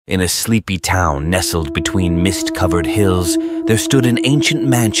In a sleepy town nestled between mist-covered hills, there stood an ancient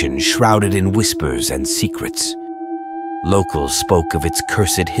mansion shrouded in whispers and secrets. Locals spoke of its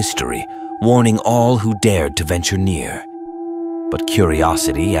cursed history, warning all who dared to venture near. But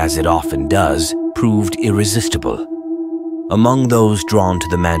curiosity, as it often does, proved irresistible. Among those drawn to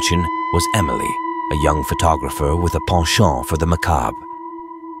the mansion was Emily, a young photographer with a penchant for the macabre.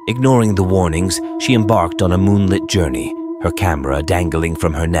 Ignoring the warnings, she embarked on a moonlit journey, her camera dangling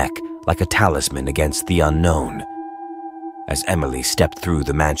from her neck like a talisman against the unknown. As Emily stepped through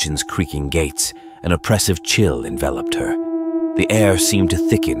the mansion's creaking gates, an oppressive chill enveloped her. The air seemed to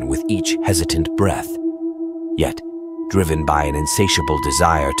thicken with each hesitant breath. Yet, driven by an insatiable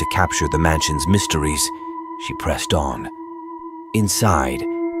desire to capture the mansion's mysteries, she pressed on. Inside,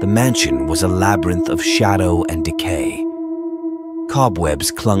 the mansion was a labyrinth of shadow and decay.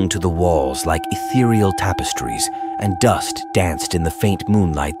 Cobwebs clung to the walls like ethereal tapestries, and dust danced in the faint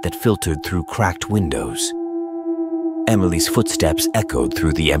moonlight that filtered through cracked windows. Emily's footsteps echoed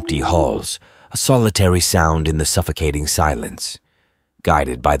through the empty halls, a solitary sound in the suffocating silence.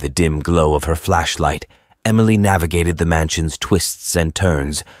 Guided by the dim glow of her flashlight, Emily navigated the mansion's twists and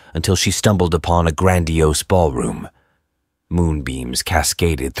turns until she stumbled upon a grandiose ballroom. Moonbeams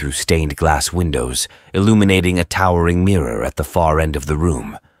cascaded through stained glass windows, illuminating a towering mirror at the far end of the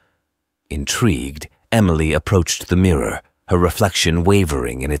room. Intrigued, Emily approached the mirror, her reflection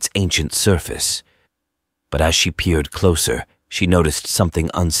wavering in its ancient surface. But as she peered closer, she noticed something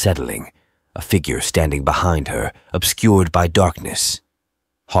unsettling, a figure standing behind her, obscured by darkness.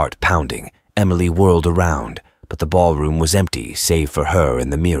 Heart pounding, Emily whirled around, but the ballroom was empty save for her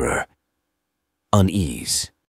in the mirror. Unease,